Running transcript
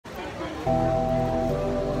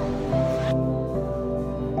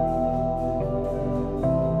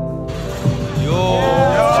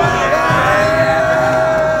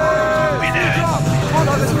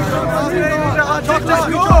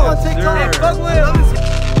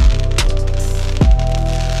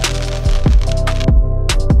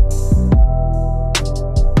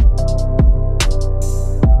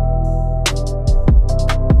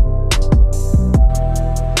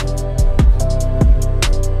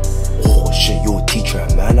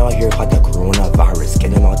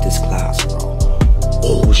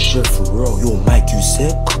Bro, yo, Mike, you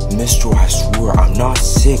sick? Mister, I swear, I'm not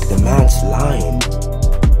sick. The man's lying.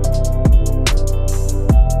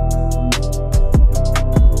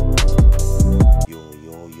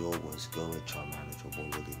 Yo, what's good with y'all, man? It's your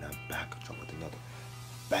boy Willie, and I'm back at y'all with another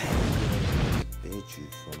bang bitch, you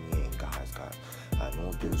feel me? And guys, I know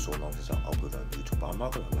it's been so long since I uploaded on YouTube, but I'm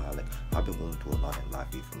not gonna lie, like, I've been going through a lot in life,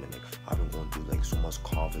 you feel me? Like, I've been going through, like, so much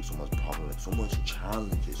conflict, so much problem, like, so much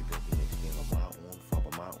challenges. You feel me? Like, being on my own fault,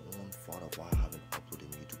 but my own fault of why I haven't uploaded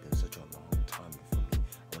on YouTube in such a long time, you feel me?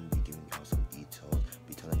 I'm gonna be giving y'all some details,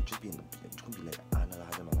 just being, it's gonna be, like,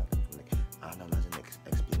 analyzing my life, like, analyzing,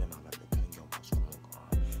 explaining my life, like, telling y'all what's going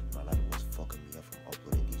on. My life was fucking me up from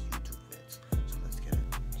uploading these YouTube vids, so let's get it.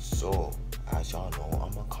 So, as y'all know,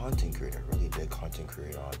 I'm a content creator, really big content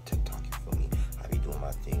creator on TikTok, you feel me? I be doing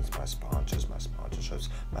my things, my sponsorships,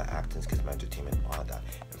 my acting skills, my entertainment, all that.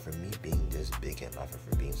 And for me being this big in life and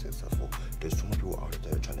for being successful, there's so many people out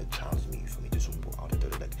there trying to challenge me, you feel me? There's so many people out there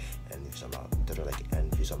that are like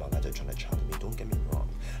envious of my life, they're trying to challenge me. Don't get me wrong,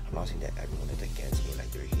 I'm not saying that everyone is against me,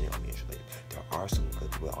 like they're hating on me and shit. Like, there are some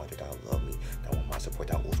good people out there that love me, that want my support,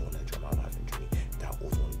 that also want to enjoy my life and journey, that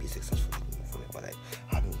also want to be successful with me, you feel me? But like,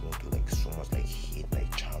 I've been going through like so much like hate,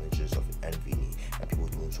 like challenges of envy me, and people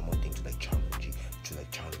doing so much things to like challenge me,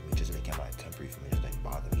 just like get my temper, you feel me? Just like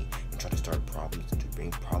bother me and try to start problems and to bring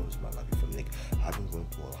problems in my life, you feel me? Like, I've been going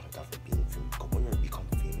through a lot of that for being famous. When you become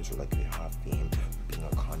famous or like you have fame, being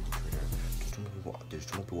a content creator, there's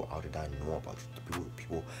so many people out there that know about you. The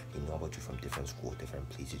people they know about you from different schools, different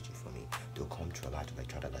places, you feel me? They'll come to your life to like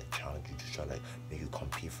try to like challenge you, just try to like make you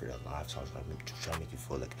compete for their lifestyle, like to try to make you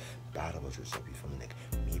feel like bad about yourself, you feel me? Like,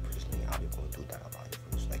 me personally, I've been going through that a lot, you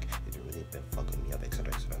feel me? So, like, it's really been fucking me up,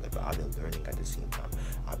 etc. Like, but I've been learning at the same time.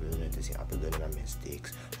 I've been learning my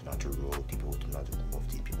mistakes, to not to roll with people, to not to go with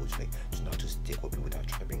these people, to not to stick with people that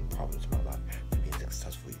try to bring problems in my life for being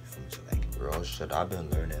successful, you feel me? So like, real shit, I've been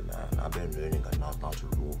learning, man. I've been learning not to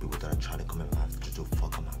rule people that are trying to come in my life just to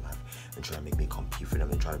fuck up my life and try to make me compete for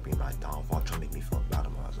them and try to bring my downfall, try to make me feel bad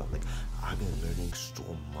about myself. Like, I've been learning so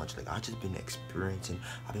much. Like, I've just been experiencing,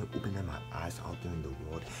 I've been opening my eyes out there in the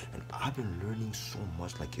world, and I've been learning so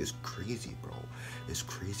much. Like, it's crazy, bro. It's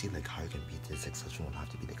crazy, like, how you can be this successful and have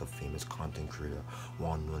to be like a famous content creator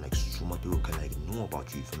while knowing like so much people can like know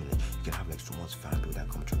about you, feel me? Like, you can have like so much fan people that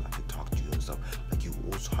come to your life to talk to you and stuff. Like, you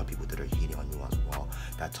also have people that are hating on you as well,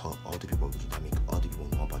 that tell other people, that make other people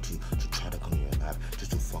know about you, to try to come in your life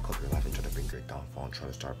just to fuck up your life and try to bring your downfall and try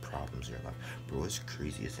to start problems in your life. Bro, it's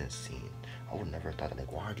crazy, it's insane. I would never thought that,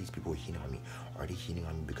 like, why are these people hating on me? Are they hating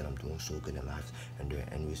on me because I'm doing so good in life and they're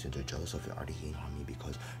envious and they're jealous of it? Are they hating on me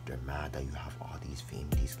because they're mad that you have all these fame,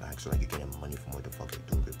 these likes, or like you're getting money from what the fuck you're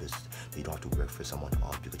doing your business? You don't have to work for someone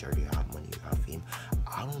else because you already have money, you have fame.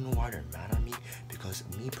 I don't know why they're mad at me, because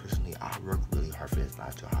me personally, I work really hard for this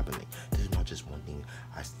life to happen. Like, this is not just one thing.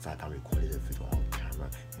 I sat down, recorded a video on camera,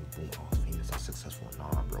 and boom, I was famous, I'm successful.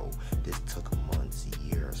 Nah, bro, this took months,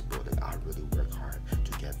 years, bro. Like, I really worked hard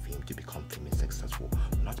to get fame, to become famous, successful.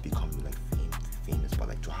 Not to become like famous, but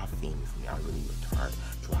like to have fame, for me. I really worked hard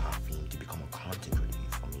to have fame, to become a content creator,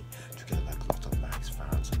 for me, to get like lots of likes,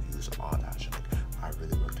 fans, views, all that shit. Like, I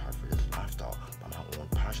really worked hard for this lifestyle, by my own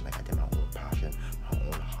passion. Like, I did my own passion, my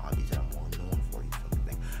own hobbies that I'm well known for, you feel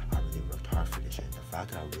me? Like, I really worked hard for this shit. And the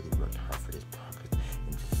fact that I really worked hard for this progress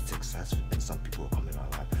and this success, and some people will come in my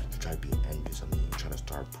life to try to be envious of me and try to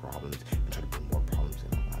start problems and try to bring more problems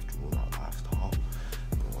in my life to ruin my lifestyle.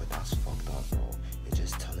 Bro, that's fucked up, bro. It's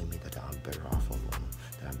just telling me that I'm better off alone,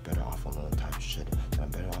 that I'm better off alone type of shit, that I'm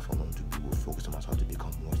better off alone to be more focused on myself, to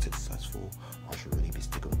become more successful. I should really be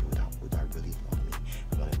sticking with people that really love me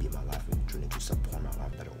and want to be in my life and trying to support my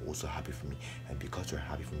life, that are also happy for me. And because they're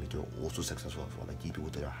happy for me, they're also successful as well. Like, these people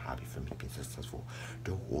that are happy for me being successful,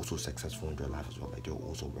 they're also successful in their life as well. Like, they're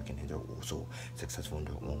also working and they're also successful in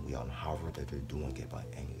their own way on however that they're doing it. But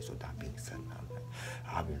anyway, so that being said, man, like,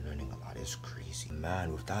 I've been learning a lot. It's crazy,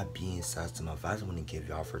 man. With that being said, some advice I want to give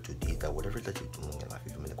y'all for today, that whatever that you're doing in life,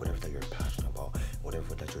 you feel me? Like, whatever that you're passionate about,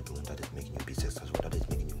 whatever that you're doing that is making you be successful, that is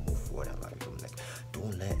making you move forward in life, you feel me? Like,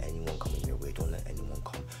 don't let anyone come in your way. Don't let anyone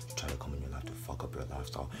come to try to come in your life to fuck up your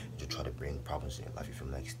lifestyle and to try to bring problems in your life, you feel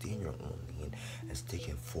me? Like, stay in your own lane and stay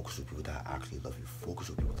focused with people that actually love you. Focus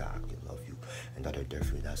with people that actually love you and that are there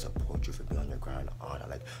for you, that support you for being on your grind, all that.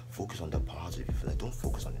 Like, focus on the positive, you feel like. Don't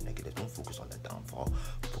focus on the negative, don't focus on the downfall.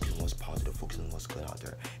 Focus on what's positive, focus on what's good out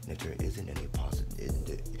there. And if there isn't any positive,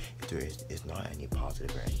 if there is not any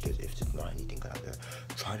positive, or if there's not anything good out there,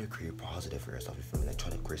 try to create positive for yourself, you feel me? Like,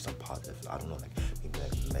 try to create some positive, I don't know, like maybe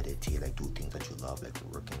like meditate, like do things that you love, like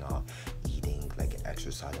working out, eating, like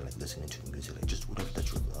exercising, like listening to music, like just whatever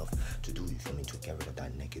that you love to do, you feel me, to get rid of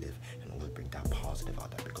that negative and always bring that positive out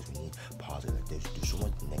there, because we need positive. Like there's so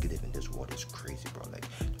much negative in this world, it's crazy, bro. Like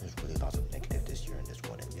there's really lots of negative this year in this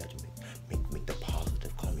world, and we have to make the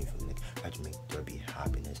positive come. You feel me? Like we have to make there be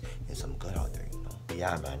happiness and some good out there, you know. But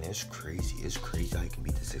yeah, man, it's crazy how you can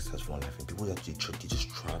be this successful in life, and people that you just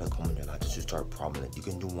try to come in your life just to start problem. Like you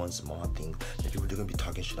can do one small thing, and people, they're gonna be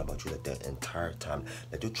talking shit about you like the entire time.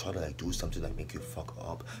 Like they'll try to like do something like make you fuck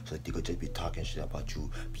up, so like they could just be talking shit about you,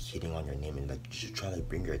 be hitting on your name, and like just try to like,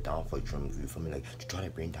 bring your downfall from you. Feel me? Like to try to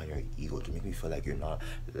bring down your ego, to make me feel like you're not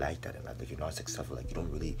like that in life, like you're not successful, like you don't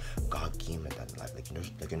really got game like that in life,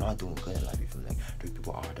 like you're not doing good in life. You feel me? Like there's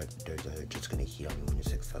people out there they're just gonna hate on you when you're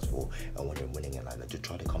successful and when you're winning in life. Like to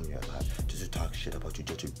try to come in your life just to talk shit about you,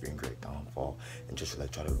 just to bring your downfall and just to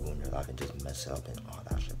like try to ruin your life and just mess up and all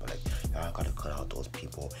that shit. But like y'all gotta cut out those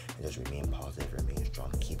people and just remain positive, remain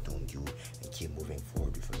strong, keep doing you and keep moving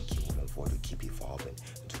forward. You feel me? Keep moving forward, to keep evolving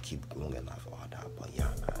and to keep growing in life, all that. But yeah,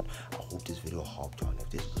 man, I hope this video helped you. And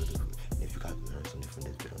if you guys learned something from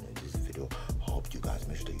this video, and if this video helped you guys,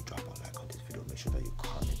 make sure that you drop a like on this video. Make sure that you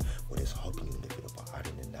comment what is helping you in the video. But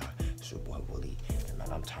other than that, it's your boy Willie, and man,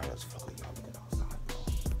 I'm tired as fuck of y'all looking outside, bro.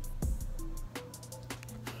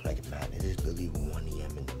 Like man, it is literally 1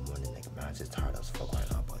 a.m. in the morning. Like man, I'm just tired as fuck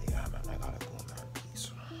right now. But yeah, man, I gotta go.